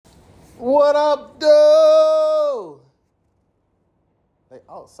What up, dude? Like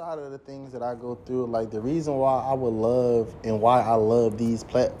outside of the things that I go through, like the reason why I would love and why I love these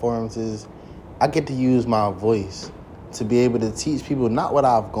platforms is I get to use my voice to be able to teach people not what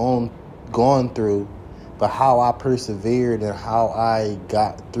I've gone through, but how I persevered and how I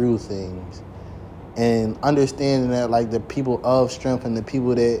got through things. And understanding that like the people of strength and the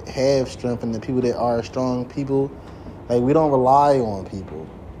people that have strength and the people that are strong people, like we don't rely on people.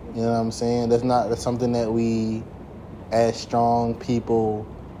 You know what I'm saying? That's something that we as strong people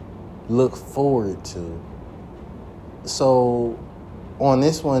look forward to. So on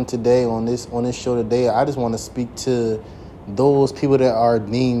this one today, on this show today, I just want to speak to those people that are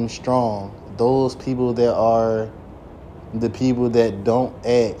deemed strong, those people that are the people that don't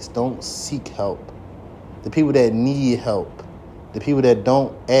ask, don't seek help, the people that need help, the people that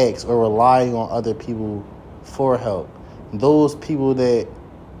don't ask or rely on other people for help, those people that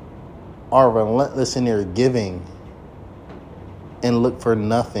are relentless in their giving and look for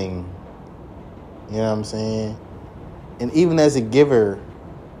nothing. You know what I'm saying? And even as a giver,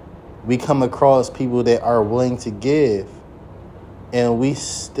 we come across people that are willing to give, and we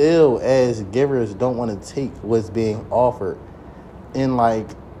still, as givers, don't want to take what's being offered. And like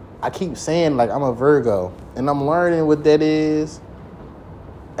I keep saying, like I'm a Virgo, and I'm learning what that is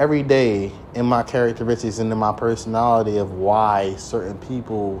every day in my characteristics and in my personality of why certain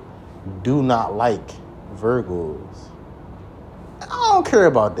people do not like Virgos. I don't care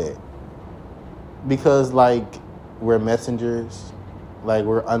about that. Because, like, we're messengers. Like,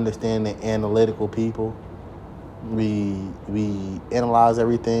 we're understanding analytical people. We analyze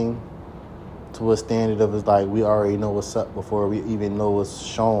everything to a standard of, it's like, we already know what's up before we even know what's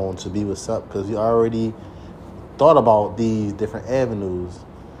shown to be what's up. Because we already thought about these different avenues.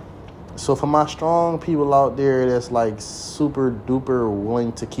 So for my strong people out there that's, like, super duper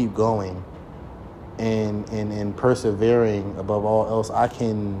willing to keep going and persevering above all else, I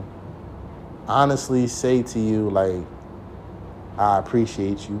can honestly say to you, like, I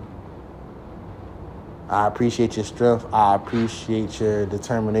appreciate you. I appreciate your strength. I appreciate your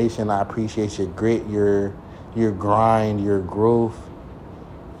determination. I appreciate your grit, your grind, your growth.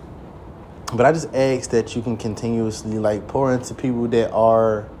 But I just ask that you can continuously, like, pour into people that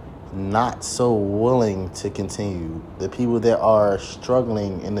are not so willing to continue, the people that are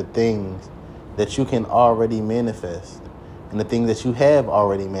struggling in the things that you can already manifest and the things that you have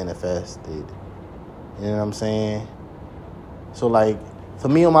already manifested. You know what I'm saying? So, like, for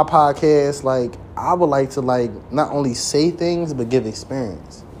me on my podcast, like, I would like to, like, not only say things, but give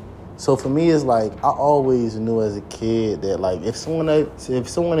experience. So for me, it's like, I always knew as a kid that, like, if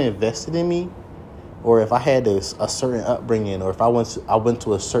someone invested in me, or if I had a certain upbringing, or if I went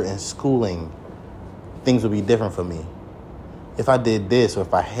to a certain schooling, things would be different for me. If I did this, or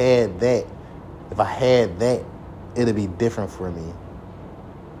if I had that, it'd be different for me.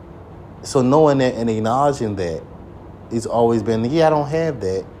 So knowing that and acknowledging that, it's always been, I don't have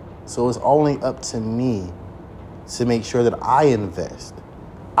that. So it's only up to me to make sure that I invest.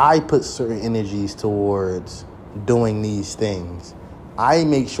 I put certain energies towards doing these things. I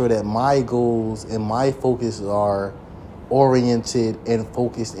make sure that my goals and my focus are oriented and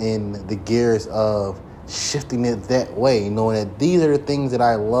focused in the gears of shifting it that way, knowing that these are the things that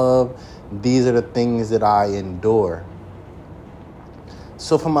I love, these are the things that I endure.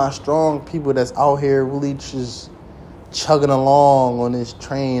 So for my strong people that's out here really just chugging along on this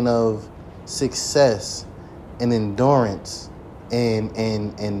train of success and endurance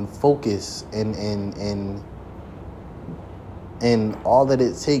and focus and all that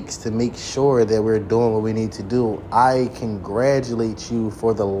it takes to make sure that we're doing what we need to do, I congratulate you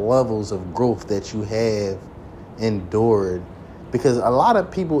for the levels of growth that you have endured. Because a lot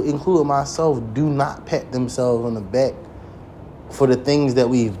of people, including myself, do not pat themselves on the back for the things that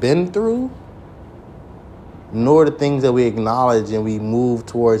we've been through, nor the things that we acknowledge and we move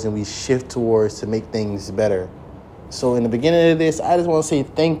towards and we shift towards to make things better. So in the beginning of this, I just want to say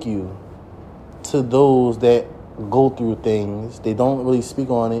thank you to those that go through things. They don't really speak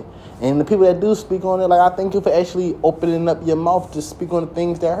on it. And the people that do speak on it, like, I thank you for actually opening up your mouth to speak on the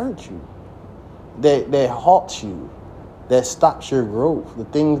things that hurt you, that halt you, that stops your growth, the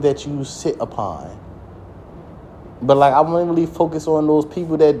things that you sit upon. But, like, I want to really focus on those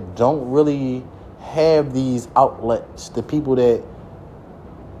people that don't really have these outlets, the people that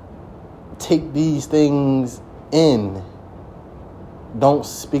take these things in, don't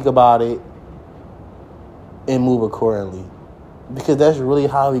speak about it, and move accordingly. Because that's really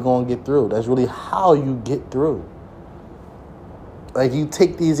how you're going to get through. That's really how you get through. Like, you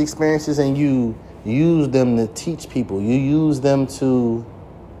take these experiences and you use them to teach people. You use them to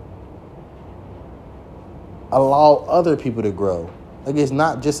allow other people to grow. Like, it's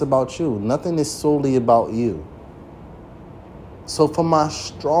not just about you. Nothing is solely about you. So for my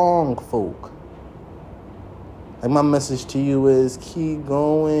strong folk, like, my message to you is keep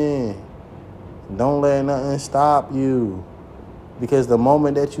going. Don't let nothing stop you. Because the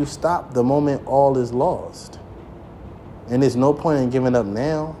moment that you stop, the moment all is lost. And there's no point in giving up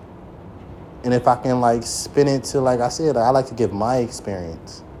now. And if I can, like, spin it to, like I said, I like to give my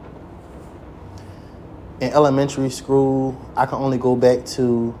experience. In elementary school, I can only go back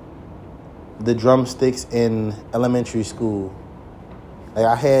to the drumsticks in elementary school. Like,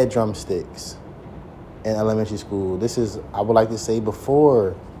 I had drumsticks in elementary school. This is, I would like to say,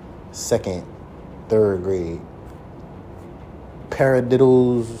 before 2nd, 3rd grade.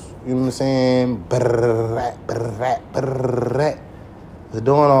 Paradiddles, you know what I'm saying? Was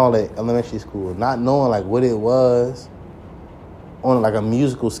doing all that elementary school, not knowing, like, what it was on, like, a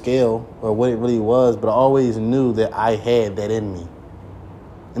musical scale or what it really was, but I always knew that I had that in me.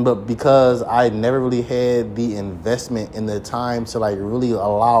 But because I never really had the investment in the time to, like, really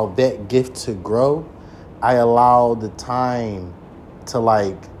allow that gift to grow, I allowed the time to,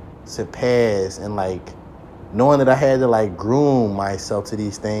 like, surpass, and, like, knowing that I had to, like, groom myself to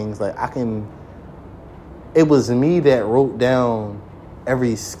these things, like, it was me that wrote down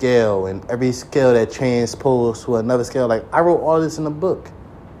every scale and every scale that transposed to another scale. Like, I wrote all this in a book.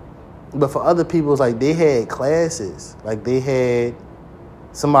 But for other people, it's like they had classes. Like, they had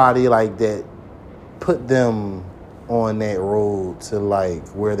somebody, like, that put them on that road to, like,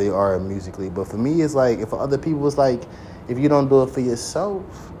 where they are musically. But for me, it's like, if for other people, it's like, if you don't do it for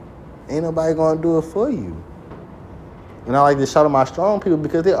yourself, ain't nobody gonna do it for you. And I like to shout out my strong people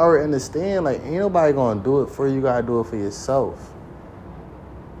because they already understand, like, ain't nobody gonna do it for you. You gotta do it for yourself.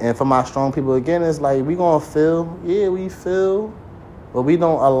 And for my strong people, again, it's like, we gonna feel. Yeah, we feel. But we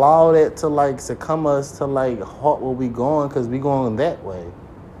don't allow that to, like, succumb us to, like, halt where we going, because we going that way.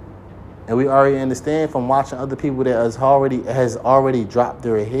 And we already understand from watching other people that has already dropped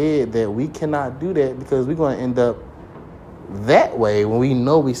their head that we cannot do that, because we're going to end up that way when we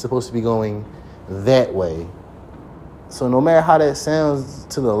know we're supposed to be going that way. So no matter how that sounds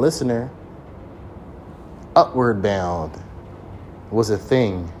to the listener, Upward Bound was a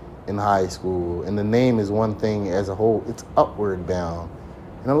thing in high school. And the name is one thing as a whole. It's Upward Bound.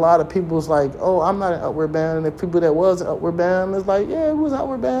 And a lot of people's like, oh, I'm not an Upward Bound. And the people that was Upward Bound is like, yeah, it was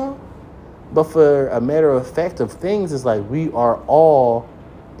Outward Bound. But for a matter of fact of things, it's like we are all,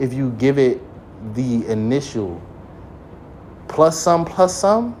 if you give it the initial plus some,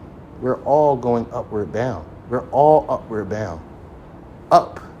 we're all going upward bound. We're all upward bound.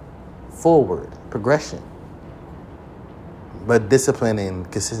 Up, forward, progression. But discipline and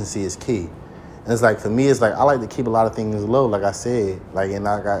consistency is key. And it's like, for me, it's like, I like to keep a lot of things low, like I said. Like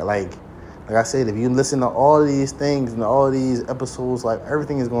I said, if you listen to all of these things and all of these episodes, like,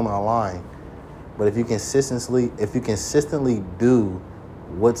 everything is going to align. But if you consistently do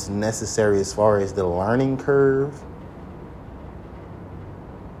what's necessary as far as the learning curve,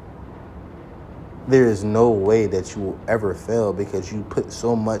 there is no way that you will ever fail, because you put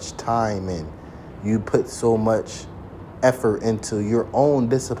so much time in. You put so much effort into your own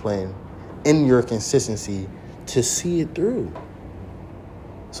discipline, in your consistency, to see it through.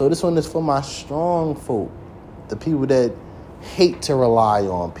 So this one is for my strong folk, the people that hate to rely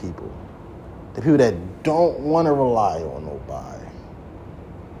on people, the people that don't want to rely on nobody.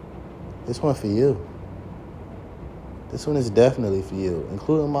 This one for you. This one is definitely for you,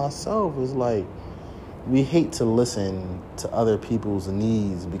 including myself. It's like, we hate to listen to other people's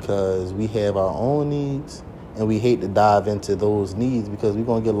needs because we have our own needs, and we hate to dive into those needs because we're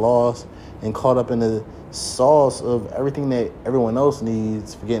going to get lost and caught up in the sauce of everything that everyone else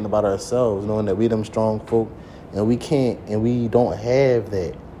needs, forgetting about ourselves, knowing that we them strong folk, and we can't, and we don't have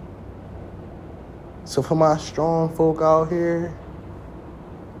that. So for my strong folk out here,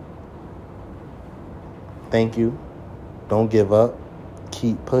 thank you. Don't give up.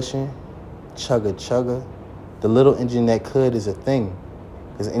 Keep pushing. Chugga. The little engine that could is a thing.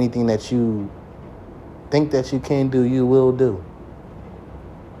 Because anything that you think that you can do, you will do.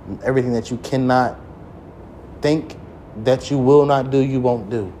 And everything that you cannot think that you will not do, you won't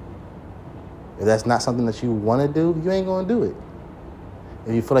do. If that's not something that you want to do, you ain't going to do it.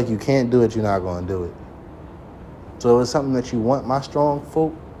 If you feel like you can't do it, you're not going to do it. So if it's something that you want, my strong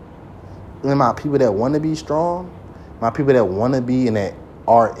folk, and my people that want to be strong, my people that want to be and that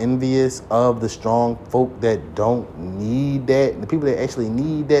are envious of the strong folk that don't need that, the people that actually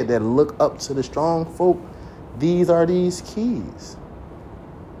need that look up to the strong folk, these are these keys.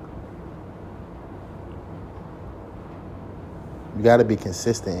 You got to be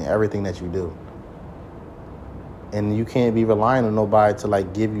consistent in everything that you do. And you can't be relying on nobody to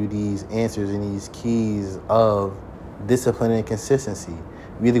like give you these answers and these keys of discipline and consistency.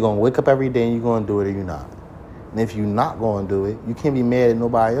 You're either going to wake up every day and you're going to do it, or you're not. And if you're not going to do it, you can't be mad at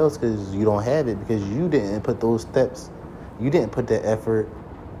nobody else because you don't have it, because you didn't put those steps, you didn't put that effort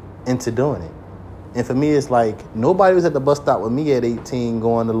into doing it. And for me, it's like nobody was at the bus stop with me at 18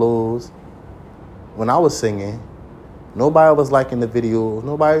 going to Lowe's when I was singing. Nobody was liking the videos.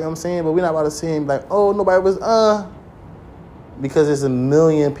 Nobody, you know what I'm saying? But we're not about to see him like, oh, nobody was, because there's a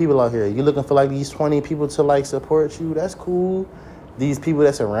million people out here. You're looking for like these 20 people to like support you. That's cool. These people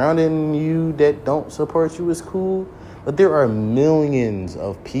that's surrounding you that don't support you is cool. But there are millions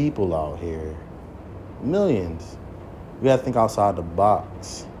of people out here. Millions. We got to think outside the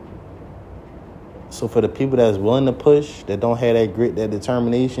box. So for the people that's willing to push, that don't have that grit, that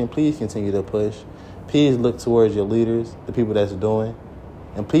determination, please continue to push. Please look towards your leaders, the people that's doing.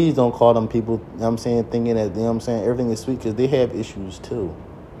 And please don't call them people, you know what I'm saying, thinking that, you know what I'm saying, everything is sweet, because they have issues too.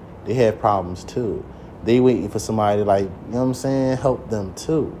 They have problems too. They waiting for somebody to, like, you know what I'm saying, help them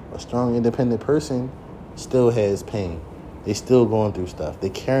too. A strong, independent person still has pain. They still going through stuff. They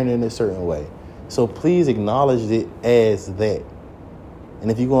carrying it in a certain way. So please acknowledge it as that. And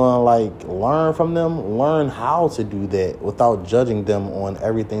if you're going to, like, learn from them, learn how to do that without judging them on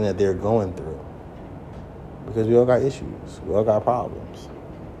everything that they're going through. Because we all got issues. We all got problems.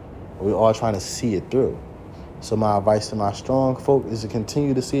 We're all trying to see it through. So my advice to my strong folk is to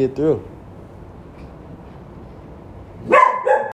continue to see it through.